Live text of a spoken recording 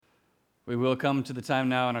We will come to the time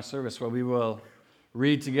now in our service where we will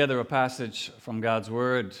read together a passage from God's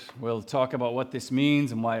Word. We'll talk about what this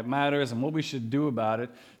means and why it matters and what we should do about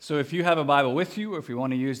it. So if you have a Bible with you, or if you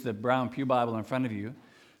want to use the brown pew Bible in front of you,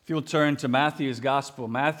 if you'll turn to Matthew's Gospel,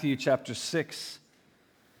 Matthew chapter 6.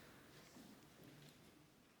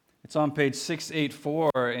 It's on page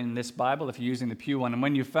 684 in this Bible if you're using the pew one. And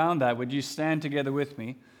when you found that, would you stand together with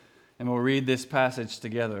me and we'll read this passage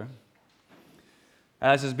together.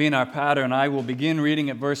 As has been our pattern, I will begin reading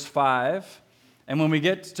at verse 5. And when we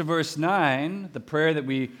get to verse 9, the prayer that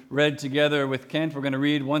we read together with Kent, we're going to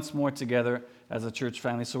read once more together as a church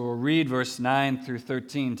family. So we'll read verse 9 through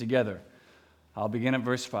 13 together. I'll begin at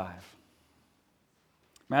verse 5.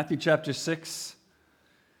 Matthew chapter 6.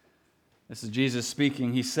 This is Jesus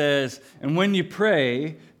speaking. He says, "And when you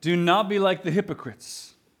pray, do not be like the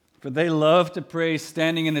hypocrites, for they love to pray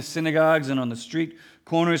standing in the synagogues and on the street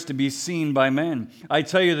corners to be seen by men. I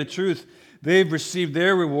tell you the truth, they've received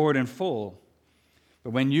their reward in full. But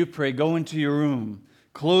when you pray, go into your room,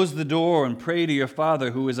 close the door, and pray to your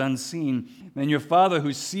Father who is unseen. Then your Father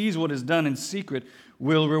who sees what is done in secret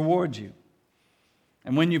will reward you.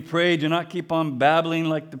 And when you pray, do not keep on babbling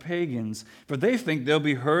like the pagans, for they think they'll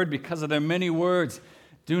be heard because of their many words.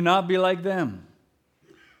 Do not be like them,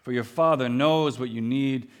 for your Father knows what you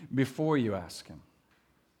need before you ask Him.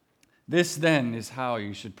 This then is how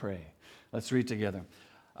you should pray." Let's read together.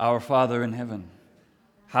 "Our Father in heaven,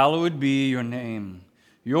 hallowed be your name.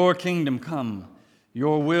 Your kingdom come,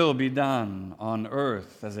 your will be done on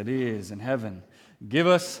earth as it is in heaven. Give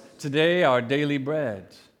us today our daily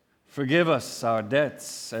bread. Forgive us our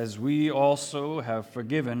debts as we also have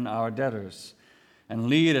forgiven our debtors. And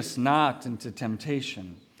lead us not into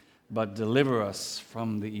temptation, but deliver us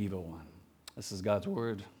from the evil one." This is God's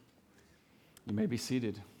word. You may be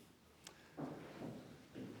seated.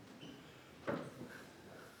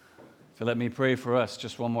 So let me pray for us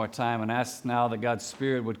just one more time and ask now that God's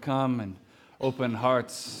Spirit would come and open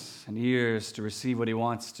hearts and ears to receive what He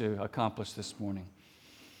wants to accomplish this morning.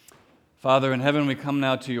 Father in heaven, we come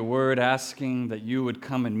now to your word asking that you would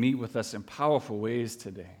come and meet with us in powerful ways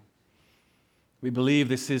today. We believe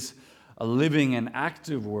this is a living and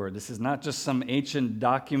active word. This is not just some ancient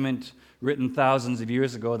document written thousands of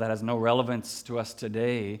years ago that has no relevance to us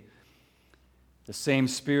today. The same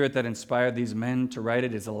Spirit that inspired these men to write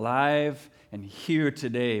it is alive and here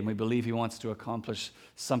today, and we believe He wants to accomplish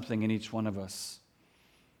something in each one of us.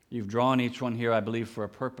 You've drawn each one here, I believe, for a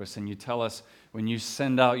purpose, and you tell us when you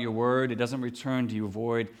send out your word, it doesn't return to you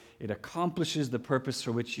void. It accomplishes the purpose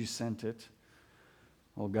for which you sent it.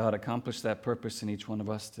 Oh God, accomplish that purpose in each one of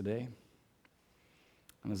us today.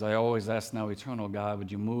 And as I always ask now, eternal God,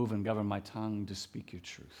 would you move and govern my tongue to speak your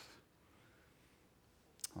truth?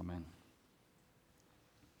 Amen.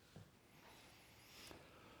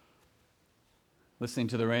 Listening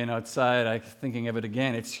to the rain outside, I'm thinking of it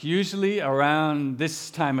again. It's usually around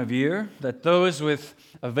this time of year that those with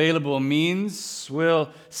available means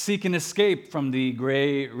will seek an escape from the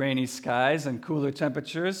gray, rainy skies and cooler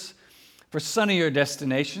temperatures for sunnier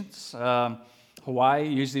destinations. Hawaii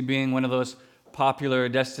usually being one of those popular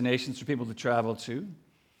destinations for people to travel to.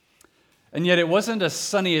 And yet it wasn't a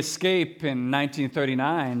sunny escape in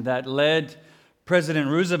 1939 that led President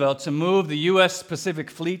Roosevelt to move the U.S. Pacific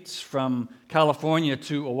Fleet from California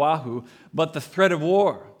to Oahu, but the threat of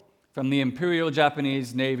war from the Imperial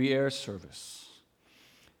Japanese Navy Air Service.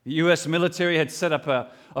 The U.S. military had set up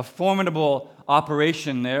a formidable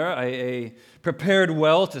operation there, prepared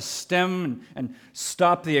well to stem and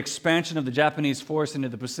stop the expansion of the Japanese force into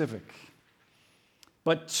the Pacific.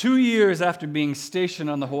 But 2 years after being stationed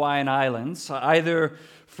on the Hawaiian Islands, either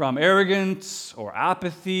from arrogance or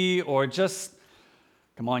apathy or just,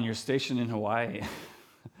 come on, you're stationed in Hawaii.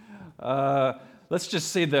 Let's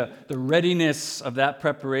just say the readiness of that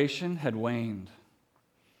preparation had waned.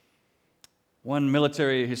 One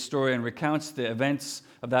military historian recounts the events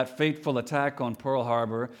of that fateful attack on Pearl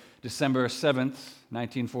Harbor, December 7th,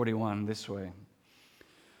 1941, this way.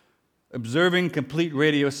 "Observing complete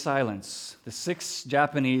radio silence, the 6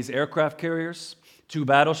 Japanese aircraft carriers, 2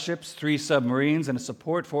 battleships, 3 submarines, and a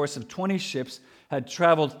support force of 20 ships had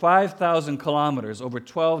traveled 5,000 kilometers over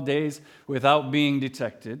 12 days without being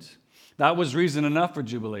detected. That was reason enough for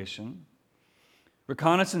jubilation.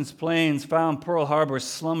 Reconnaissance planes found Pearl Harbor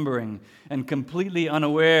slumbering and completely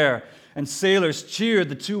unaware, and sailors cheered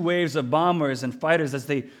the 2 waves of bombers and fighters as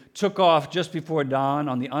they took off just before dawn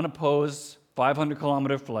on the unopposed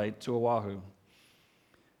 500-kilometer flight to Oahu.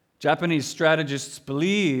 Japanese strategists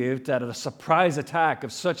believed that a surprise attack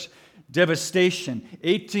of such devastation,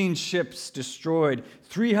 18 ships destroyed,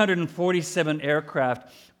 347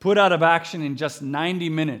 aircraft put out of action in just 90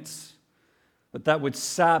 minutes, that would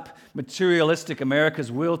sap materialistic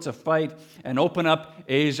America's will to fight and open up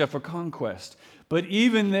Asia for conquest. But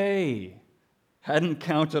even they hadn't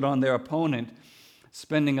counted on their opponent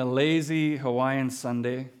spending a lazy Hawaiian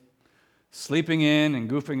Sunday, sleeping in and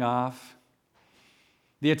goofing off.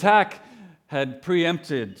 The attack had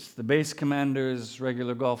preempted the base commander's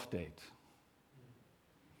regular golf date.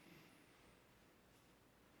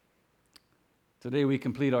 Today we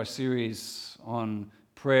complete our series on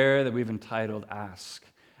prayer that we've entitled Ask,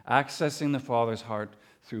 Accessing the Father's Heart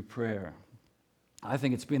Through Prayer. I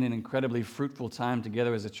think it's been an incredibly fruitful time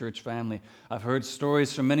together as a church family. I've heard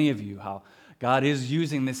stories from many of you how God is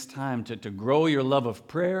using this time to grow your love of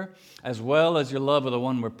prayer as well as your love of the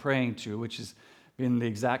one we're praying to, which has been the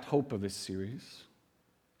exact hope of this series.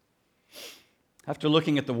 After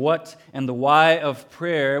looking at the what and the why of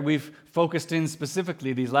prayer, we've focused in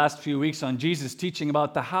specifically these last few weeks on Jesus' teaching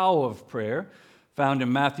about the how of prayer, found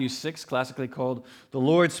in Matthew 6, classically called the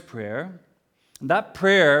Lord's Prayer. And that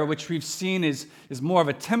prayer, which we've seen is more of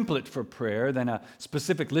a template for prayer than a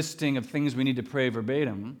specific listing of things we need to pray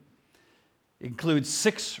verbatim, includes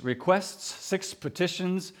 6 requests, 6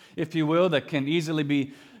 petitions, if you will, that can easily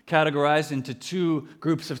be categorized into 2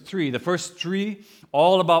 groups of 3. The first 3,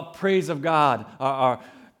 all about praise of God, our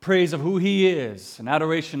praise of who He is, an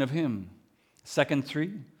adoration of Him. Second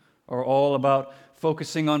 3 are all about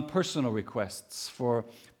focusing on personal requests for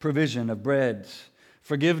provision of bread,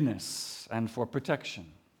 forgiveness, and for protection.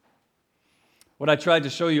 What I tried to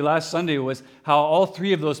show you last Sunday was how all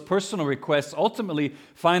 3 of those personal requests ultimately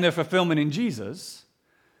find their fulfillment in Jesus.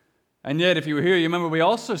 And yet, if you were here, you remember we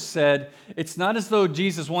also said it's not as though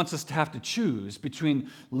Jesus wants us to have to choose between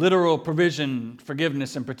literal provision,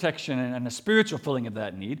 forgiveness, and protection and a spiritual filling of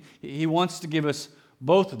that need. He wants to give us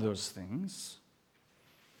both of those things.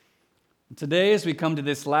 And today, as we come to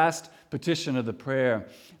this last petition of the prayer,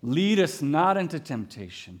 lead us not into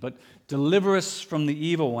temptation, but deliver us from the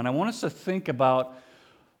evil one. I want us to think about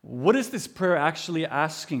what is this prayer actually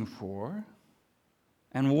asking for,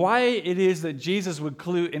 and why it is that Jesus would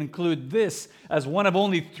include this as one of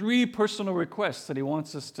only 3 personal requests that He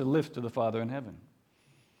wants us to lift to the Father in heaven.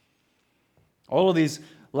 All of these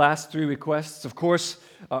last 3 requests, of course,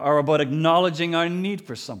 are about acknowledging our need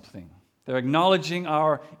for something. They're acknowledging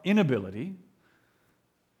our inability,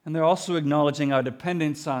 and they're also acknowledging our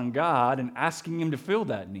dependence on God and asking Him to fill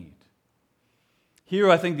that need.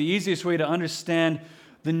 Here, I think the easiest way to understand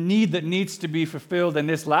the need that needs to be fulfilled in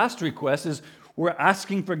this last request is we're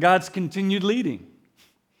asking for God's continued leading,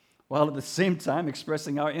 while at the same time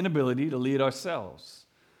expressing our inability to lead ourselves.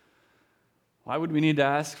 Why would we need to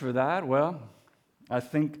ask for that? Well, I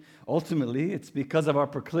think ultimately it's because of our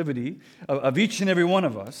proclivity of each and every one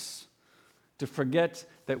of us to forget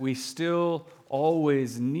that we still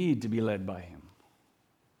always need to be led by Him.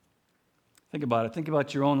 Think about it. Think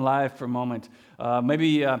about your own life for a moment.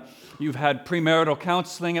 Maybe you've had premarital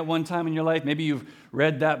counseling at one time in your life. Maybe you've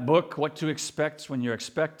read that book, What to Expect When You're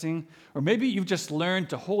Expecting. Or maybe you've just learned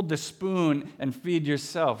to hold the spoon and feed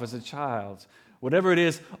yourself as a child. Whatever it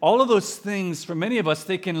is, all of those things, for many of us,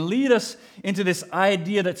 they can lead us into this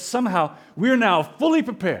idea that somehow we're now fully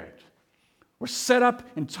prepared. We're set up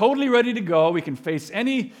and totally ready to go. We can face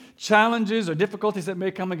any challenges or difficulties that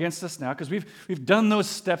may come against us now because we've done those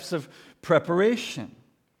steps of preparation.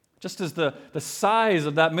 Just as the size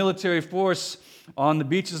of that military force on the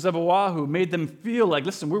beaches of Oahu made them feel like,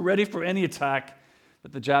 listen, we're ready for any attack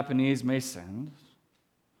that the Japanese may send.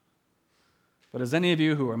 But as any of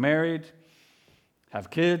you who are married,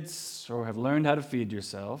 have kids, or have learned how to feed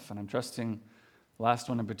yourself, and I'm trusting the last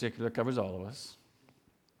one in particular covers all of us,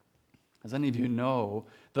 as any of you know,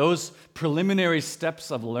 those preliminary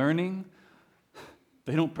steps of learning,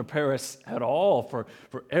 they don't prepare us at all for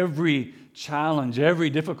every challenge,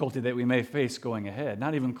 every difficulty that we may face going ahead,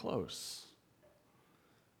 not even close.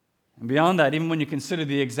 And beyond that, even when you consider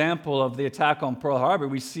the example of the attack on Pearl Harbor,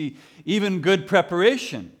 we see even good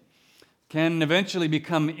preparation can eventually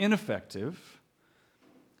become ineffective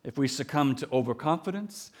if we succumb to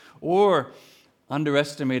overconfidence or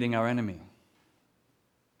underestimating our enemy.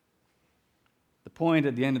 The point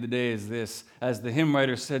at the end of the day is this: as the hymn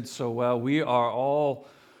writer said so well, we are all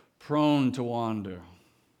prone to wander.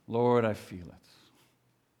 Lord, I feel it.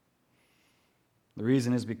 The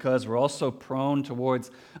reason is because we're also prone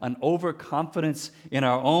towards an overconfidence in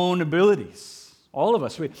our own abilities. All of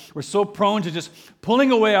us, we're so prone to just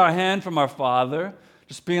pulling away our hand from our Father,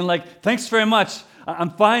 just being like, thanks very much, I'm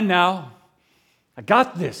fine now, I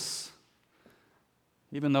got this.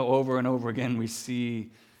 Even though over and over again we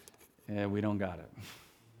see we don't got it.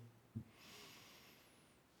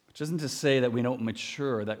 Which which isn't to say that we don't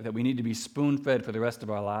mature, that we need to be spoon-fed for the rest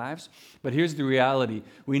of our lives. But here's the reality.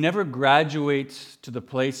 We never graduate to the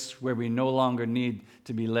place where we no longer need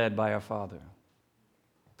to be led by our Father.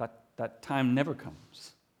 That time never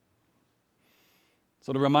comes.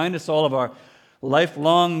 So to remind us all of our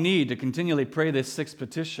lifelong need to continually pray this sixth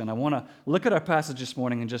petition, I want to look at our passage this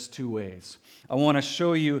morning in just two ways. I want to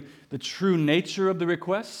show you the true nature of the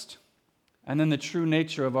request and then the true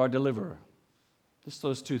nature of our deliverer. Just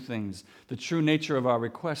those two things. The true nature of our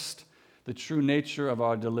request, the true nature of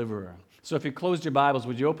our deliverer. So if you closed your Bibles,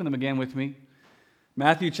 would you open them again with me?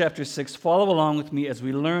 Matthew chapter 6. Follow along with me as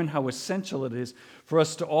we learn how essential it is for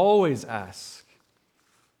us to always ask,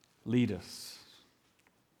 lead us.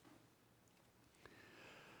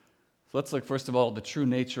 So let's look first of all at the true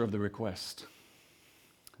nature of the request.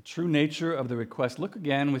 The true nature of the request. Look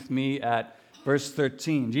again with me at verse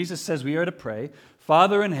 13. Jesus says we are to pray,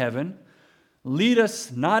 Father in heaven, lead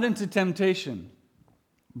us not into temptation,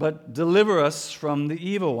 but deliver us from the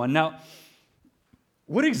evil one. Now,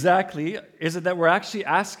 what exactly is it that we're actually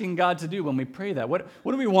asking God to do when we pray that? What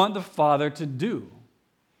do we want the Father to do?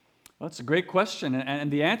 Well, that's a great question,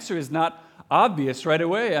 and the answer is not obvious right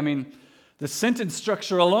away. I mean, the sentence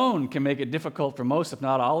structure alone can make it difficult for most, if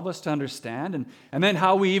not all of us, to understand. And then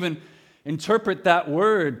how we even interpret that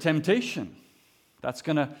word, temptation. That's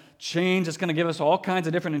going to change. It's going to give us all kinds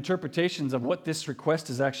of different interpretations of what this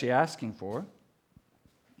request is actually asking for.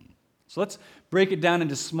 So let's break it down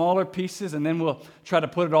into smaller pieces, and then we'll try to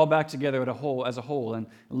put it all back together as a whole and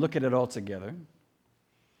look at it all together.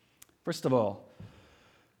 First of all,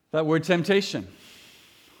 that word temptation.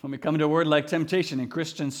 When we come to a word like temptation in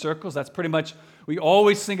Christian circles, that's pretty much, we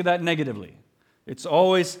always think of that negatively. It's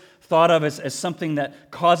always thought of as something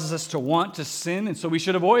that causes us to want to sin, and so we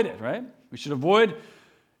should avoid it, right? We should avoid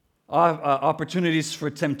opportunities for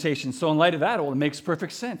temptation. So in light of that, well, it makes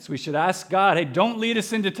perfect sense. We should ask God, hey, don't lead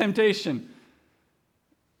us into temptation.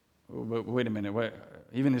 Wait a minute.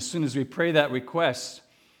 Even as soon as we pray that request,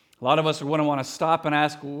 a lot of us would want to stop and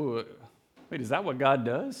ask, wait, is that what God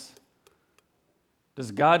does?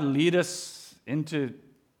 Does God lead us into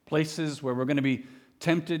places where we're going to be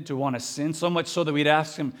tempted to want to sin, so much so that we'd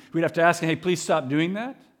have to ask him, hey, please stop doing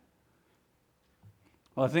that?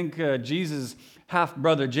 Well, I think Jesus'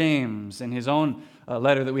 half-brother James, in his own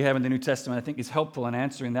letter that we have in the New Testament, I think is helpful in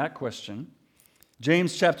answering that question.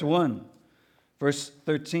 James chapter 1, verse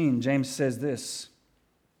 13, James says this,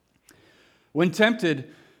 when tempted,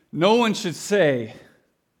 no one should say,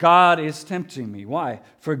 God is tempting me. Why?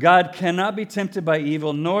 For God cannot be tempted by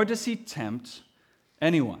evil, nor does he tempt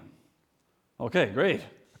anyone. Okay, great.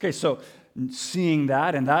 Okay, so seeing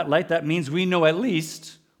that in that light, that means we know at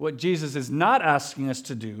least what Jesus is not asking us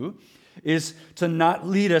to do is to not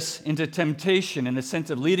lead us into temptation in the sense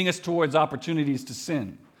of leading us towards opportunities to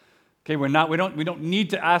sin. Okay, we don't need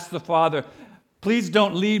to ask the Father, please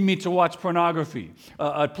don't lead me to watch pornography.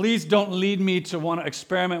 Please don't lead me to want to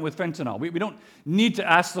experiment with fentanyl. We don't need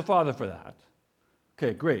to ask the Father for that.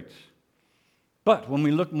 Okay, great. But when we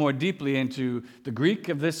look more deeply into the Greek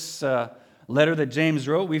of this letter that James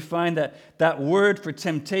wrote, we find that word for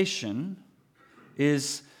temptation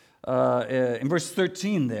is, in verse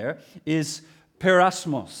 13 there, is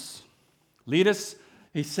perasmos. Lead us,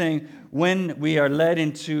 he's saying, when we are led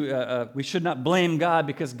into, we should not blame God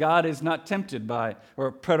because God is not tempted by,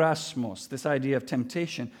 or perasmos, this idea of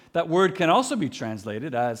temptation. That word can also be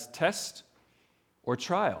translated as test or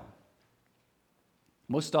trial.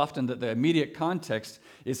 Most often the immediate context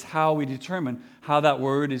is how we determine how that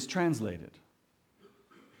word is translated.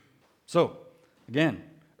 So, again,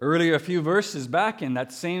 earlier, a few verses back in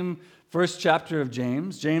that same first chapter of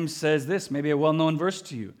James, James says this, maybe a well-known verse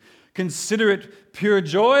to you. Consider it pure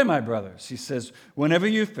joy, my brothers, he says, whenever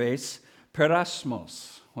you face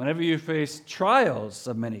perasmos, whenever you face trials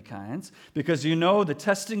of many kinds, because you know the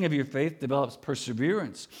testing of your faith develops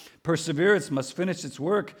perseverance. Perseverance must finish its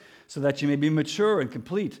work so that you may be mature and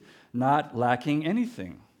complete, not lacking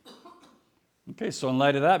anything. Okay, so in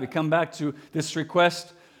light of that, we come back to this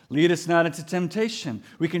request, lead us not into temptation.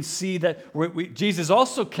 We can see that Jesus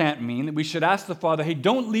also can't mean that we should ask the Father, hey,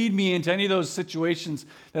 don't lead me into any of those situations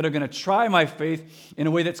that are going to try my faith in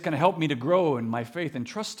a way that's going to help me to grow in my faith and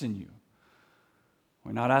trust in you.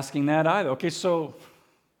 We're not asking that either. Okay, so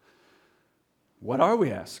what are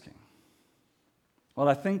we asking? Well,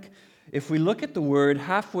 I think if we look at the word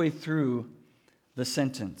halfway through the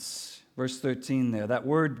sentence, verse 13 there, that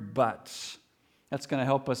word but, that's going to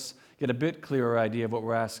help us get a bit clearer idea of what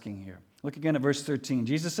we're asking here. Look again at verse 13.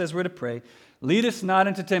 Jesus says we're to pray, lead us not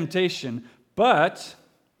into temptation, but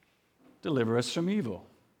deliver us from evil.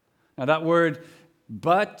 Now that word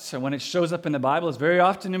but when it shows up in the Bible, is very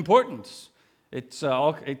often important. It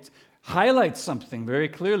highlights something very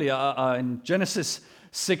clearly. In Genesis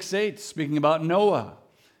 6:8, speaking about Noah.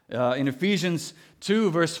 In Ephesians 2,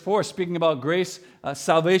 verse 4, speaking about grace,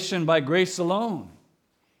 salvation by grace alone.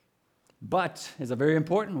 But is a very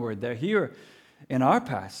important word there. Here in our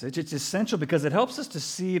passage, it's essential because it helps us to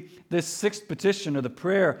see this sixth petition or the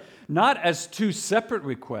prayer not as two separate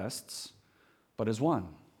requests, but as one.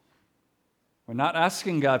 We're not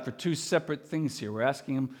asking God for two separate things here. We're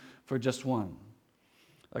asking Him for just one.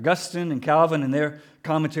 Augustine and Calvin, in their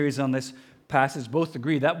commentaries on this passage, both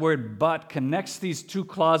agree that word "but" connects these two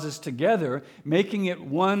clauses together, making it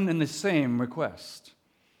one and the same request.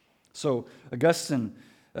 So Augustine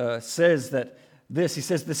says that he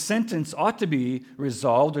says the sentence ought to be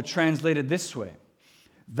resolved or translated this way: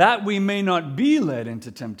 that we may not be led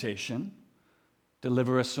into temptation,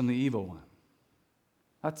 deliver us from the evil one.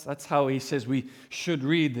 That's how he says we should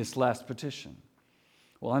read this last petition.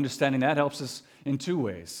 Well, understanding that helps us in two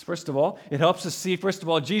ways. First of all, it helps us see,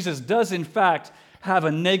 Jesus does in fact have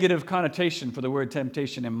a negative connotation for the word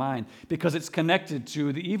temptation in mind because it's connected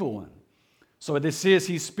to the evil one. So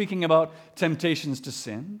he's speaking about temptations to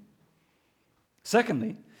sin.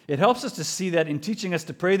 Secondly, it helps us to see that in teaching us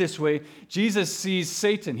to pray this way, Jesus sees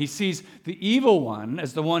Satan. He sees the evil one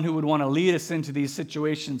as the one who would want to lead us into these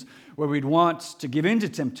situations where we'd want to give in to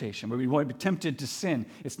temptation, where we'd want to be tempted to sin.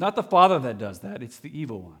 It's not the Father that does that, it's the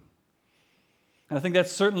evil one. And I think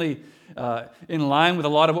that's certainly in line with a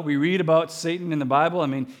lot of what we read about Satan in the Bible. I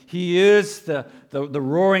mean, he is the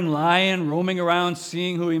roaring lion roaming around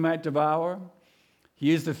seeing who he might devour.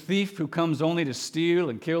 He is the thief who comes only to steal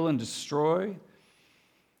and kill and destroy.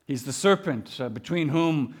 He's the serpent between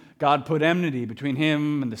whom God put enmity, between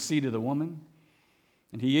him and the seed of the woman.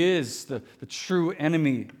 And he is the true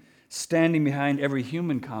enemy standing behind every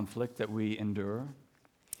human conflict that we endure.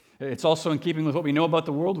 It's also in keeping with what we know about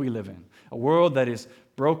the world we live in, a world that is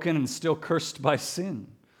broken and still cursed by sin.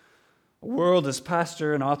 A world, as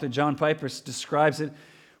pastor and author John Piper describes it,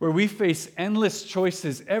 where we face endless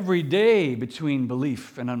choices every day between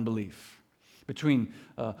belief and unbelief, between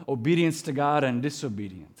obedience to God and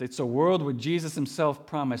disobedience. It's a world where Jesus himself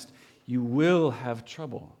promised, you will have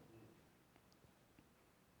trouble.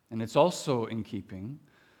 And it's also in keeping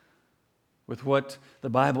with what the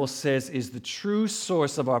Bible says is the true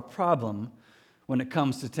source of our problem when it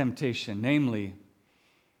comes to temptation, namely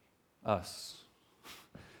us.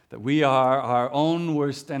 That we are our own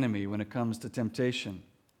worst enemy when it comes to temptation.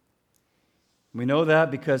 We know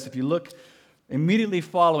that because if you look immediately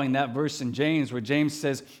following that verse in James, where James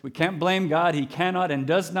says we can't blame God, he cannot and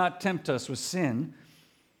does not tempt us with sin,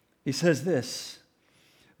 he says this: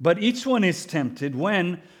 but each one is tempted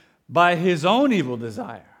when, by his own evil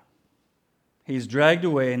desire, he's dragged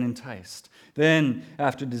away and enticed. Then,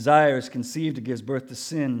 after desire is conceived, it gives birth to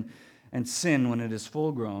sin, and sin, when it is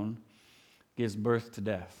full grown, gives birth to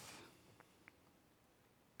death.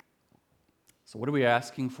 So what are we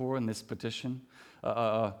asking for in this petition?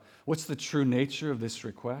 What's the true nature of this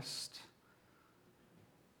request?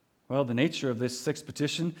 Well, the nature of this sixth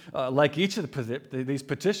petition, like each of these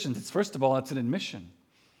petitions, it's first of all, it's an admission.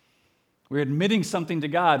 We're admitting something to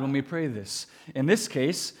God when we pray this. In this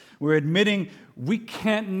case, we're admitting we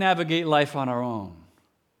can't navigate life on our own.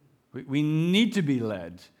 We need to be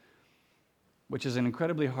led, which is an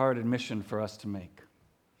incredibly hard admission for us to make.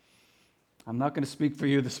 I'm not going to speak for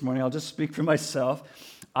you this morning. I'll just speak for myself.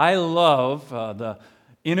 I love the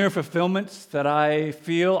inner fulfillment that I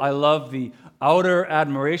feel. I love the outer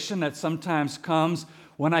admiration that sometimes comes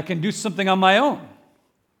when I can do something on my own.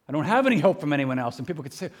 I don't have any help from anyone else. And people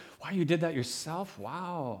could say, wow, you did that yourself?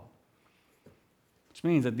 Wow. Which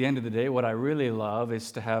means at the end of the day, what I really love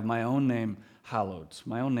is to have my own name hallowed,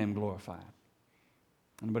 my own name glorified.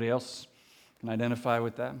 Anybody else can identify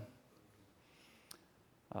with that?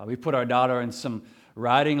 We put our daughter in some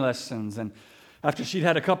riding lessons, and after she'd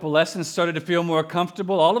had a couple lessons, started to feel more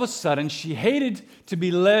comfortable, all of a sudden she hated to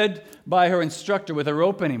be led by her instructor with a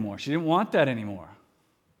rope anymore. She didn't want that anymore.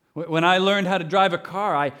 When I learned how to drive a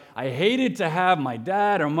car, I hated to have my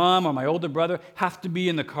dad or mom or my older brother have to be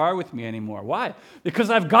in the car with me anymore. Why? Because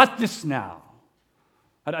I've got this now.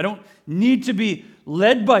 I don't need to be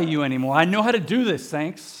led by you anymore. I know how to do this,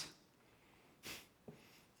 thanks.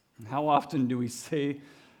 And how often do we say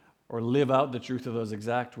or live out the truth of those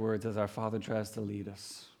exact words as our Father tries to lead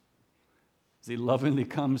us? As He lovingly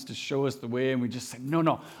comes to show us the way and we just say,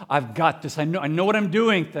 no, I've got this. I know what I'm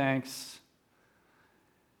doing, thanks.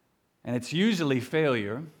 And it's usually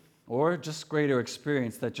failure or just greater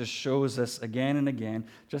experience that just shows us again and again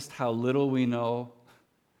just how little we know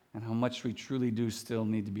and how much we truly do still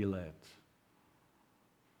need to be led.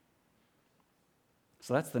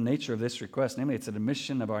 So that's the nature of this request. Namely, it's an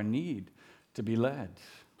admission of our need to be led.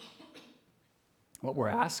 What we're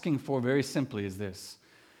asking for very simply is this: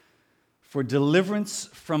 for deliverance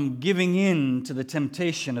from giving in to the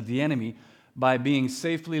temptation of the enemy by being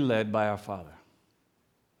safely led by our Father.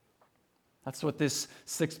 That's what this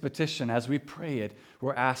sixth petition, as we pray it,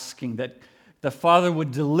 we're asking, that the Father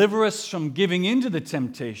would deliver us from giving into the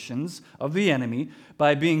temptations of the enemy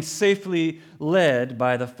by being safely led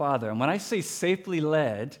by the Father. And when I say safely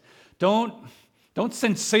led, don't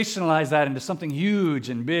sensationalize that into something huge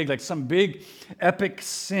and big, like some big epic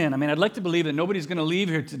sin. I mean, I'd like to believe that nobody's going to leave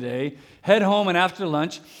here today, head home, and after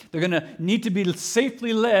lunch, they're going to need to be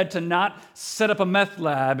safely led to not set up a meth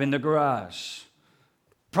lab in the garage.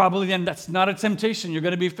 Probably then that's not a temptation you're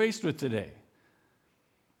going to be faced with today.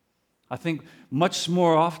 I think much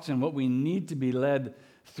more often what we need to be led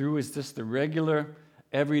through is just the regular,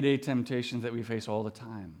 everyday temptations that we face all the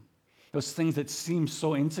time. Those things that seem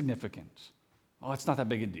so insignificant. Oh, it's not that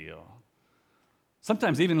big a deal.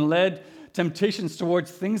 Sometimes even led temptations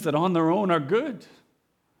towards things that on their own are good.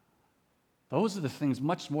 Those are the things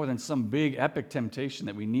much more than some big epic temptation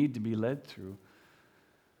that we need to be led through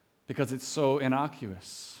because it's so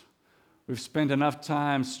innocuous. We've spent enough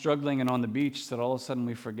time struggling and on the beach that all of a sudden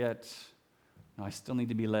we forget, no, I still need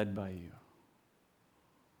to be led by you.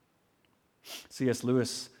 C.S.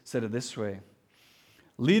 Lewis said it this way: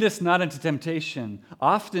 lead us not into temptation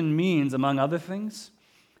often means, among other things,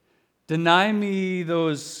 deny me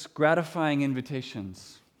those gratifying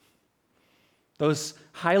invitations, those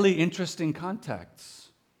highly interesting contacts.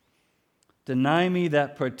 Deny me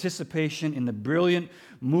that participation in the brilliant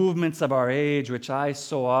movements of our age, which I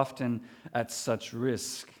so often at such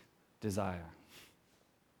risk desire.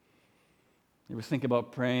 You ever think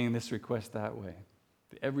about praying this request that way?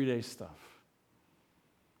 The everyday stuff.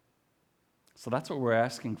 So that's what we're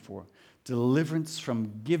asking for. Deliverance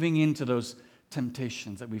from giving in to those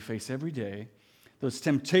temptations that we face every day, those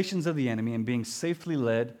temptations of the enemy, and being safely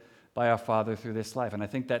led by our Father through this life. And I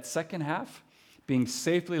think that second half, being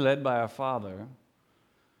safely led by our Father,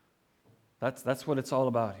 that's what it's all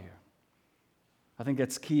about here. I think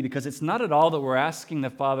that's key, because it's not at all that we're asking the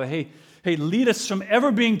Father, hey, lead us from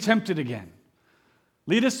ever being tempted again.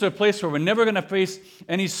 Lead us to a place where we're never going to face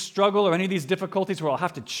any struggle or any of these difficulties where I'll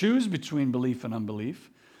have to choose between belief and unbelief.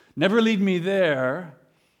 Never lead me there.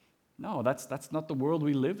 No, that's not the world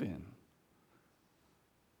we live in.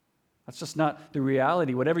 That's just not the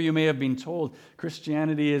reality. Whatever you may have been told,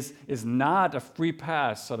 Christianity is not a free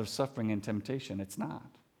pass out of suffering and temptation. It's not.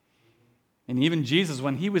 And even Jesus,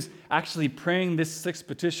 when he was actually praying this sixth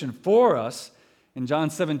petition for us, in John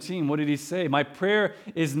 17, what did he say? My prayer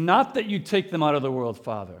is not that you take them out of the world,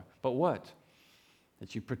 Father, but what?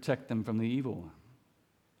 That you protect them from the evil one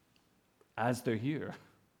as they're here.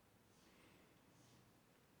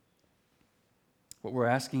 What we're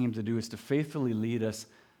asking him to do is to faithfully lead us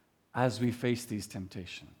as we face these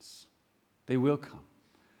temptations. They will come.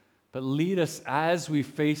 But lead us as we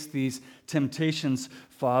face these temptations,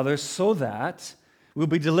 Father, so that we'll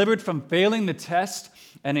be delivered from failing the test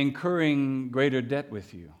and incurring greater debt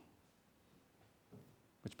with you.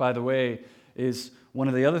 Which, by the way, is one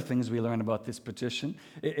of the other things we learn about this petition.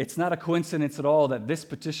 It's not a coincidence at all that this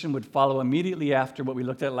petition would follow immediately after what we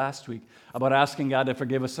looked at last week about asking God to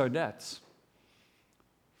forgive us our debts.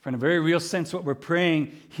 For in a very real sense, what we're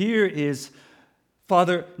praying here is,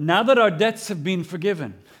 Father, now that our debts have been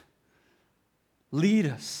forgiven, lead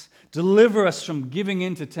us, deliver us from giving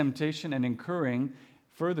in to temptation and incurring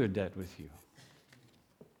further debt with you.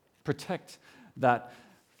 Protect that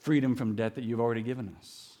freedom from debt that you've already given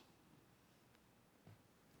us.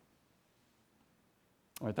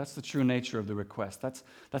 All right, that's the true nature of the request.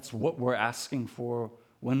 That's what we're asking for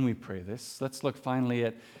when we pray this. Let's look finally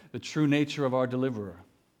at the true nature of our deliverer.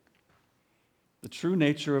 The true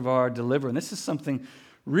nature of our deliverer. And this is something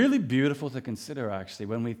really beautiful to consider, actually,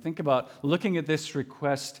 when we think about looking at this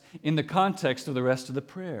request in the context of the rest of the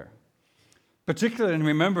prayer. Particularly in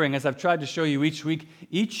remembering, as I've tried to show you each week,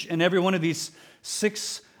 each and every one of these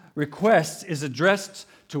 6 requests is addressed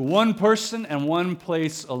to one person and one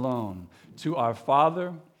place alone, to our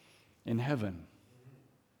Father in heaven.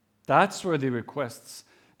 That's where the requests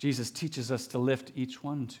Jesus teaches us to lift each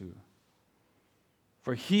one to.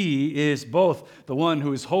 For he is both the one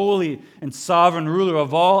who is holy and sovereign ruler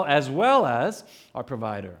of all, as well as our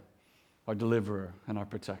provider, our deliverer, and our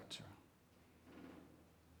protector.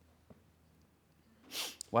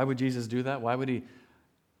 Why would Jesus do that? Why would he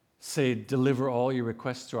say, deliver all your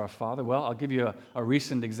requests to our Father? Well, I'll give you a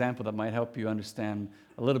recent example that might help you understand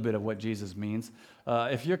a little bit of what Jesus means.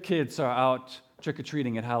 If your kids are out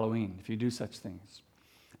trick-or-treating at Halloween, if you do such things,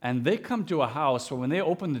 And they come to a house where when they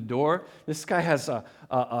open the door, this guy has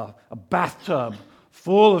a bathtub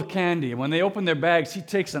full of candy. And when they open their bags, he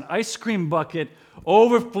takes an ice cream bucket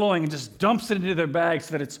overflowing and just dumps it into their bag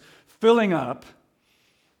so that it's filling up.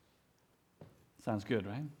 Sounds good,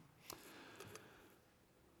 right?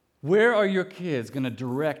 Where are your kids going to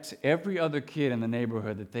direct every other kid in the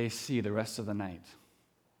neighborhood that they see the rest of the night?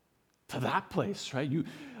 To that place, right? You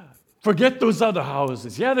forget those other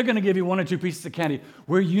houses. Yeah, they're going to give you 1 or 2 pieces of candy.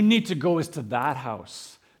 Where you need to go is to that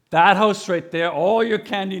house. That house right there, all your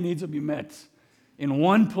candy needs will be met in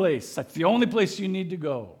one place. That's the only place you need to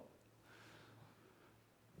go.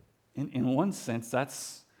 In one sense,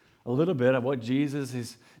 that's a little bit of what Jesus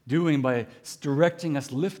is doing by directing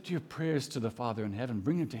us. Lift your prayers to the Father in heaven.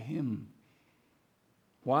 Bring them to Him.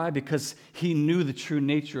 Why? Because He knew the true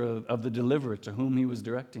nature of the deliverer to whom He was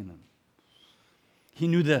directing them. He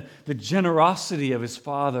knew the generosity of His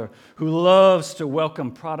Father, who loves to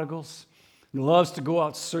welcome prodigals, who loves to go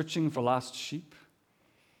out searching for lost sheep.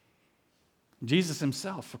 Jesus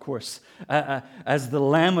Himself, of course, as the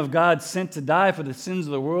Lamb of God sent to die for the sins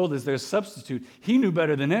of the world as their substitute, He knew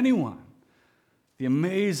better than anyone the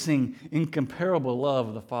amazing, incomparable love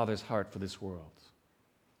of the Father's heart for this world.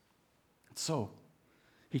 And so,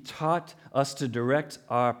 He taught us to direct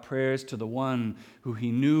our prayers to the one who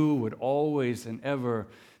He knew would always and ever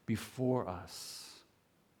be for us.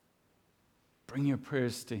 Bring your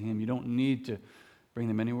prayers to Him. You don't need to bring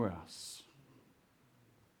them anywhere else.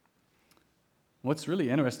 What's really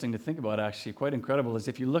interesting to think about, actually, quite incredible, is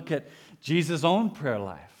if you look at Jesus' own prayer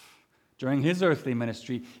life during His earthly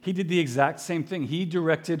ministry, He did the exact same thing. He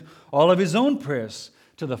directed all of His own prayers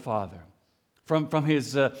to the Father. From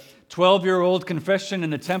His 12-year-old confession in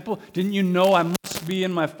the temple, didn't you know I must be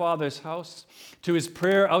in my Father's house? To His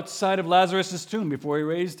prayer outside of Lazarus' tomb before He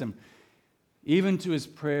raised him. Even to His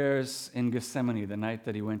prayers in Gethsemane the night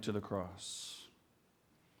that He went to the cross.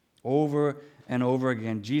 Over and over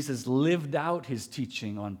again, Jesus lived out His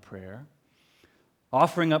teaching on prayer,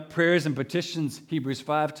 offering up prayers and petitions, Hebrews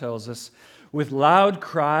 5 tells us, with loud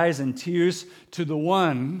cries and tears to the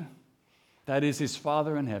one, that is His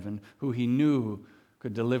Father in heaven, who He knew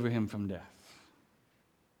could deliver Him from death.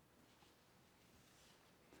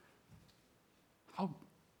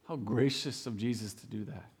 How gracious of Jesus to do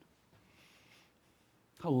that.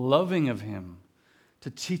 How loving of Him to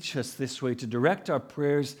teach us this way, to direct our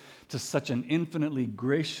prayers to such an infinitely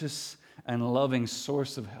gracious and loving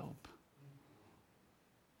source of help.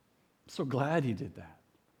 I'm so glad He did that.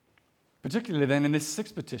 Particularly then in this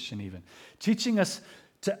sixth petition even. Teaching us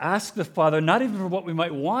to ask the Father, not even for what we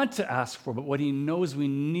might want to ask for, but what He knows we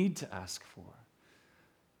need to ask for.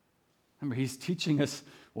 Remember, He's teaching us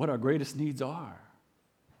what our greatest needs are.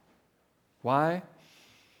 Why?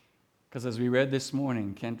 Because as we read this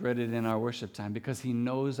morning, Kent read it in our worship time, because He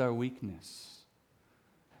knows our weakness.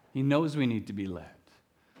 He knows we need to be led.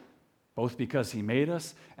 Both because He made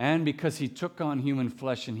us and because He took on human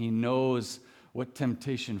flesh and He knows what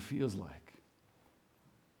temptation feels like.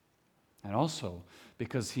 And also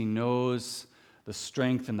because He knows the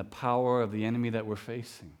strength and the power of the enemy that we're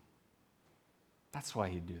facing. That's why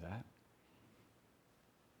He'd do that.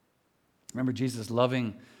 Remember Jesus'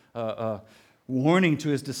 loving warning to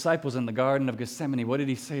His disciples in the Garden of Gethsemane. What did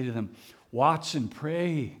He say to them? Watch and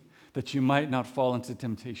pray that you might not fall into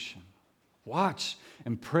temptation. Watch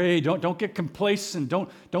and pray. Don't get complacent.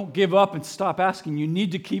 Don't give up and stop asking. You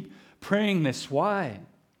need to keep praying this. Why?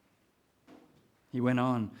 He went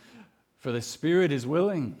on, for the spirit is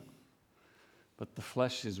willing, but the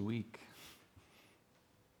flesh is weak.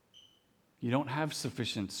 You don't have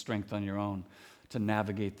sufficient strength on your own to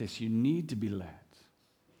navigate this. You need to be led.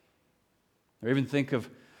 Or even think of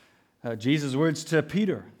Jesus' words to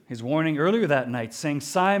Peter, his warning earlier that night, saying,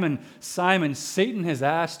 Simon, Simon, Satan has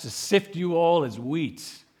asked to sift you all as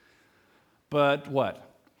wheat. But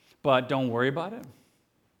what? But don't worry about it.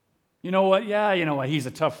 You know what? Yeah, you know what? He's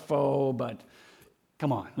a tough foe, but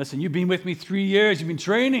come on. Listen, you've been with me 3 years. You've been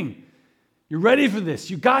training. You're ready for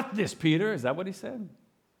this. You got this, Peter. Is that what he said?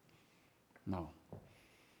 No.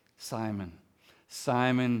 Simon,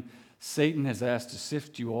 Simon, Satan has asked to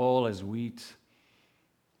sift you all as wheat,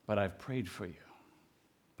 but I've prayed for you,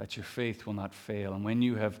 that your faith will not fail. And when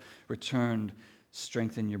you have returned,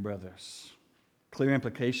 strengthen your brothers. Clear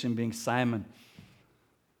implication being, Simon,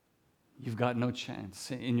 you've got no chance.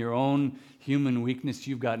 In your own human weakness,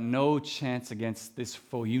 you've got no chance against this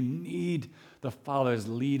foe. You need the Father's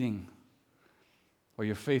leading, or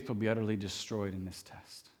your faith will be utterly destroyed in this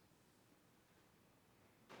test.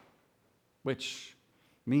 Which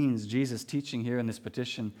means Jesus' teaching here in this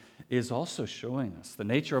petition is also showing us the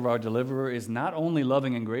nature of our deliverer is not only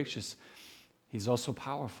loving and gracious, He's also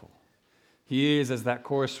powerful. He is, as that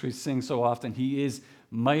chorus we sing so often, He is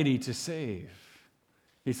mighty to save.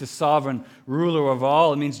 He's the sovereign ruler of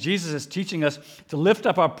all. It means Jesus is teaching us to lift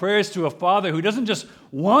up our prayers to a Father who doesn't just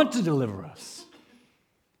want to deliver us.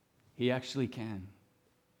 He actually can.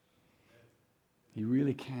 He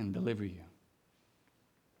really can deliver you.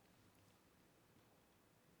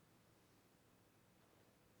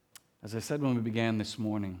 As I said when we began this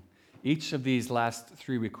morning, each of these last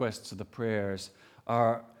three requests of the prayers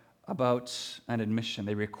are about an admission.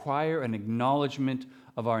 They require an acknowledgement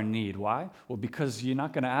of our need. Why? Well, because you're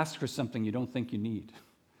not going to ask for something you don't think you need.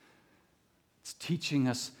 It's teaching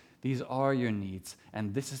us these are your needs,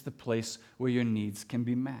 and this is the place where your needs can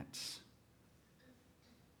be met.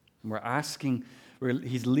 And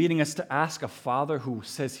He's leading us to ask a Father who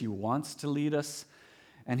says He wants to lead us,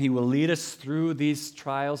 and He will lead us through these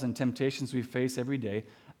trials and temptations we face every day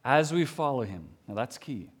as we follow Him. Now that's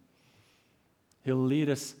key. He'll lead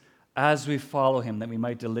us as we follow Him, that we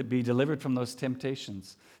might be delivered from those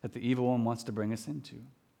temptations that the evil one wants to bring us into.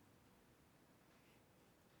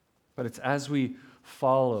 But it's as we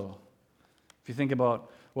follow. If you think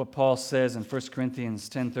about what Paul says in 1 Corinthians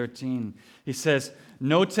 10:13, he says,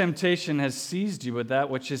 "No temptation has seized you but that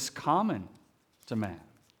which is common to man.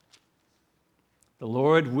 The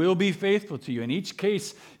Lord will be faithful to you. In each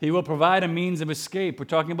case, He will provide a means of escape." We're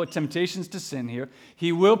talking about temptations to sin here.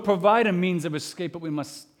 He will provide a means of escape, but we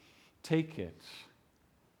must take it.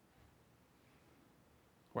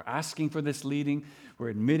 We're asking for this leading. We're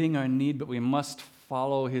admitting our need, but we must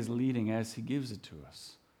follow His leading as He gives it to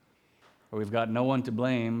us. Or we've got no one to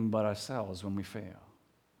blame but ourselves when we fail.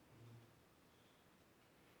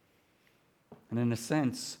 And in a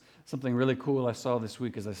sense, something really cool I saw this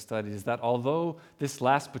week as I studied is that although this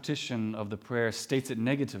last petition of the prayer states it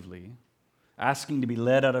negatively, asking to be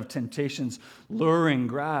led out of temptation's luring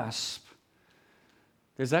grasp,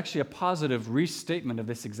 there's actually a positive restatement of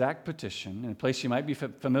this exact petition in a place you might be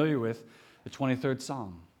familiar with, the 23rd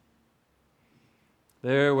Psalm.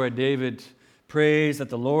 There where David prays that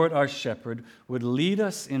the Lord our shepherd would lead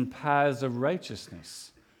us in paths of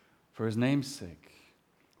righteousness for His name's sake.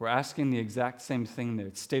 We're asking the exact same thing there.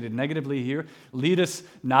 It's stated negatively here. Lead us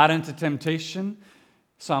not into temptation.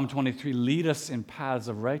 Psalm 23, lead us in paths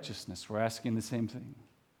of righteousness. We're asking the same thing.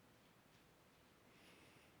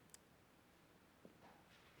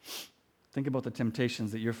 Think about the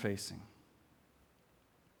temptations that you're facing.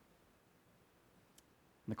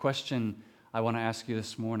 The question I want to ask you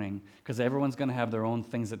this morning, because everyone's going to have their own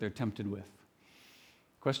things that they're tempted with.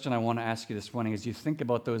 The question I want to ask you this morning is, you think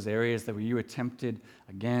about those areas that where you were tempted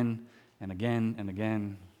again and again and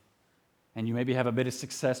again, and you maybe have a bit of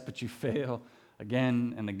success, but you fail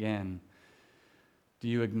again and again. Do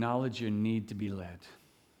you acknowledge your need to be led?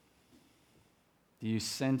 Do you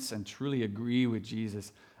sense and truly agree with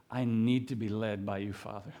Jesus? I need to be led by you,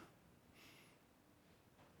 Father.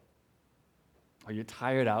 Are you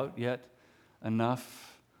tired out yet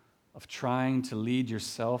enough of trying to lead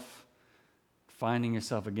yourself, finding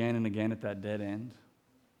yourself again and again at that dead end?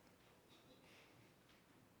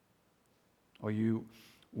 Are you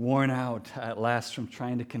worn out at last from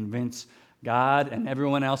trying to convince God and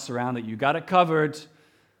everyone else around that you got it covered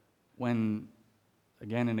when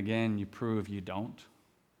again and again you prove you don't?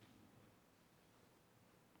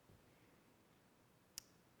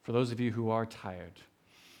 For those of you who are tired,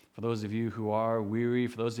 for those of you who are weary,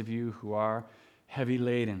 for those of you who are heavy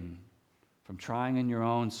laden from trying in your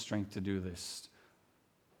own strength to do this,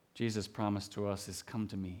 Jesus' promise to us is, come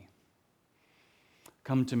to me.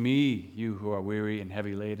 Come to me, you who are weary and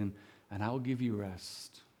heavy laden, and I will give you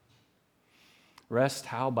rest. Rest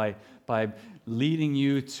how? By leading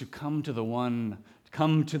you to come to the one,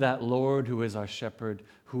 come to that Lord who is our shepherd,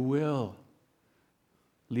 who will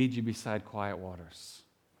lead you beside quiet waters,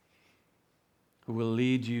 who will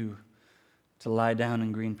lead you to lie down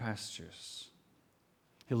in green pastures.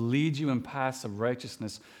 He'll lead you in paths of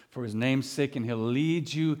righteousness for His name's sake, and He'll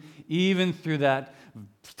lead you even through that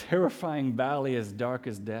terrifying valley as dark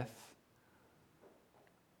as death.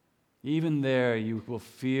 Even there you will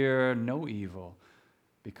fear no evil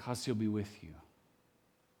because He'll be with you.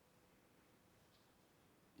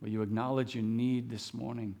 Will you acknowledge your need this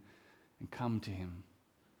morning and come to Him?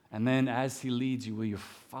 And then as He leads you, will you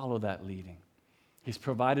follow that leading? He's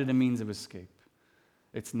provided a means of escape.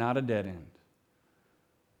 It's not a dead end.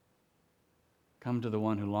 Come to the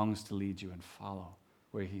one who longs to lead you and follow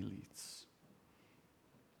where He leads.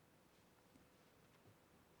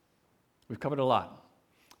 We've covered a lot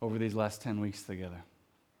over these last 10 weeks together.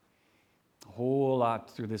 A whole lot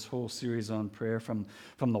through this whole series on prayer, from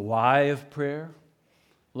the why of prayer,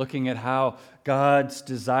 looking at how God's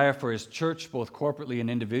desire for His church, both corporately and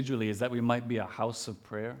individually, is that we might be a house of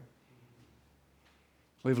prayer.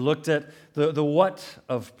 We've looked at the what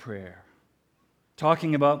of prayer,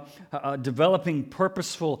 talking about developing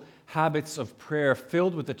purposeful habits of prayer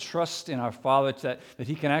filled with the trust in our Father that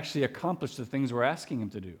He can actually accomplish the things we're asking Him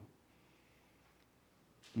to do.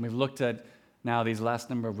 And we've looked at now these last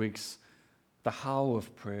number of weeks the how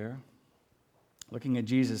of prayer, looking at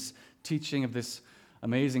Jesus' teaching of this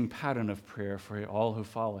amazing pattern of prayer for all who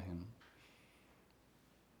follow Him.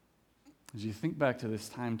 As you think back to this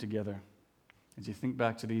time together, as you think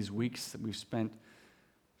back to these weeks that we've spent,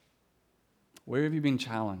 where have you been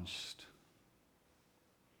challenged?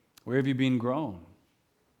 Where have you been grown?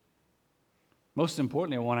 Most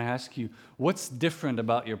importantly, I want to ask you, what's different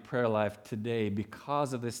about your prayer life today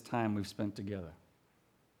because of this time we've spent together?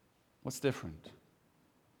 What's different?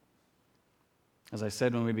 As I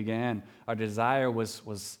said when we began, our desire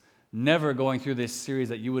was never going through this series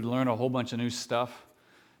that you would learn a whole bunch of new stuff,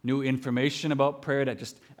 new information about prayer that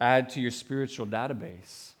just add to your spiritual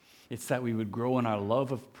database. It's that we would grow in our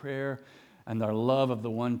love of prayer and our love of the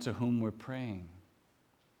one to whom we're praying.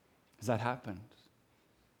 Has that happened?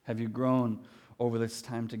 Have you grown over this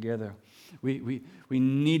time together? We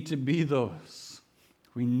need to be those.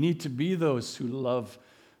 We need to be those who love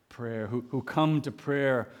prayer, who come to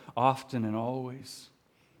prayer often and always.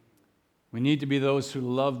 We need to be those who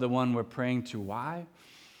love the one we're praying to. Why?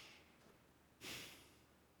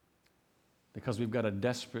 Because we've got a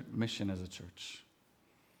desperate mission as a church.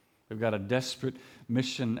 We've got a desperate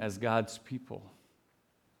mission as God's people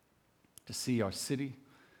to see our city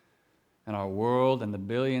and our world and the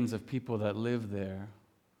billions of people that live there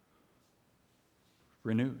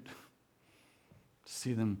renewed, to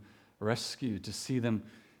see them rescued, to see them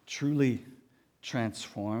truly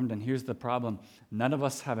transformed. And here's the problem. None of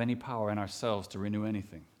us have any power in ourselves to renew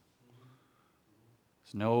anything.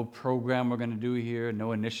 There's no program we're going to do here,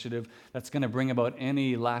 no initiative that's going to bring about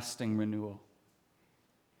any lasting renewal.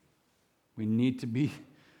 We need to be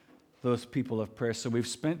those people of prayer. So we've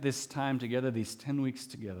spent this time together, these 10 weeks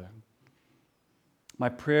together. My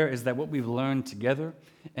prayer is that what we've learned together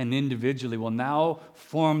and individually will now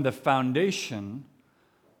form the foundation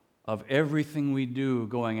of everything we do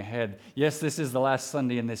going ahead. Yes, this is the last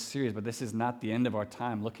Sunday in this series, but this is not the end of our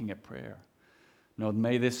time looking at prayer. No,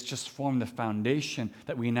 may this just form the foundation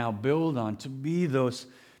that we now build on to be those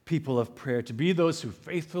people of prayer, to be those who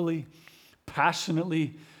faithfully,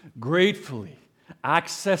 passionately, gratefully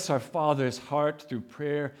access our Father's heart through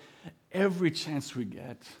prayer every chance we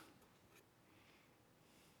get.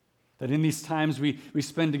 That in these times we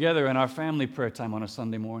spend together in our family prayer time on a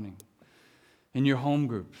Sunday morning, in your home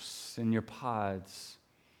groups, in your pods,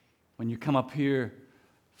 when you come up here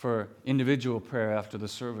for individual prayer after the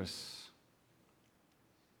service,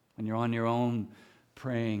 when you're on your own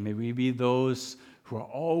praying, may we be those who are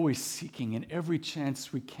always seeking in every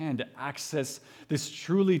chance we can to access this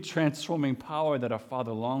truly transforming power that our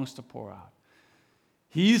Father longs to pour out.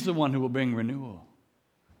 He's the one who will bring renewal.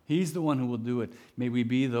 He's the one who will do it. May we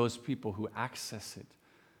be those people who access it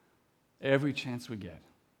every chance we get.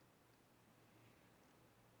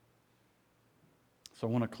 So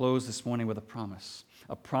I want to close this morning with a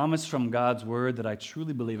promise from God's word that I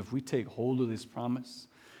truly believe if we take hold of this promise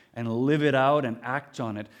and live it out and act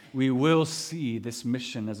on it, we will see this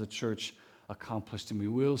mission as a church accomplished and we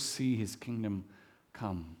will see His kingdom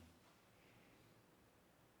come.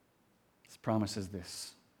 This promise is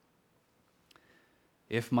this: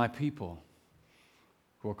 if my people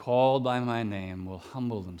who are called by my name will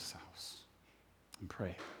humble themselves and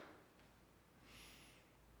pray,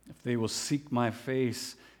 if they will seek my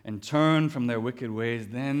face and turn from their wicked ways,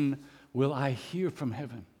 then will I hear from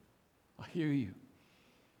heaven. I'll hear you.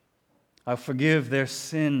 I'll forgive their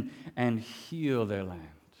sin and heal their land.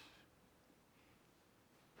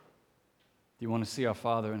 Do you want to see our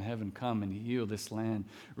Father in heaven come and heal this land,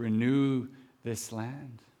 renew this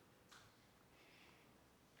land?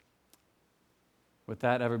 With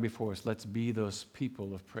that ever before us, let's be those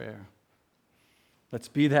people of prayer. Let's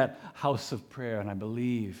be that house of prayer, and I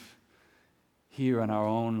believe here in our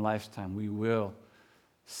own lifetime we will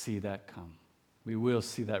see that come. We will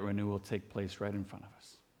see that renewal take place right in front of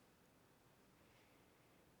us.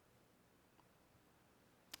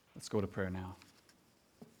 Let's go to prayer now.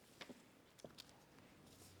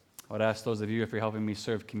 I would ask those of you, if you're helping me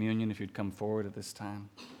serve communion, if you'd come forward at this time.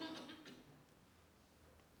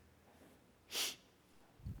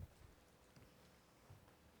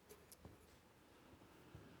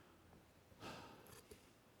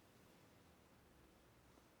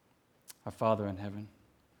 Our Father in heaven,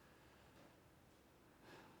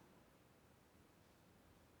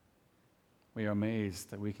 We are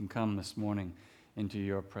amazed that we can come this morning into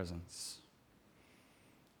your presence.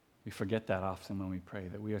 We forget that often when we pray,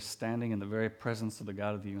 that we are standing in the very presence of the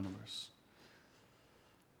God of the universe.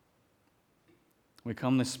 We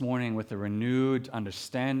come this morning with a renewed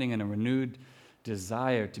understanding and a renewed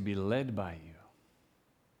desire to be led by you.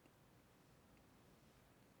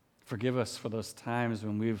 Forgive us for those times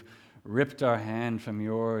when we've ripped our hand from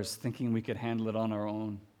yours, thinking we could handle it on our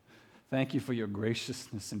own. Thank you for your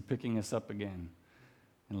graciousness in picking us up again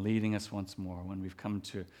and leading us once more when we've come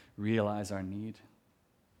to realize our need.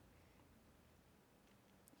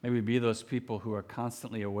 May we be those people who are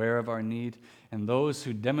constantly aware of our need and those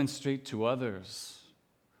who demonstrate to others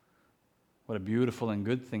what a beautiful and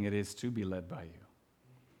good thing it is to be led by you.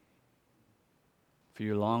 For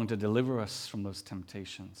you long to deliver us from those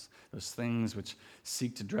temptations, those things which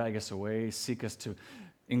seek to drag us away, seek us to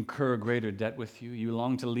incur greater debt with you. You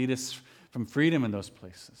long to lead us from freedom in those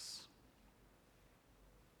places.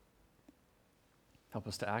 Help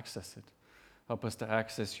us to access it. Help us to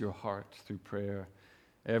access your heart through prayer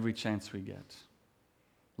every chance we get.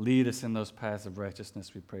 Lead us in those paths of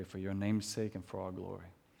righteousness, we pray, for your name's sake and for our glory.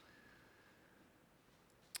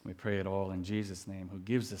 We pray it all in Jesus' name, who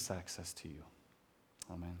gives us access to you.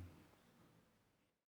 Amen.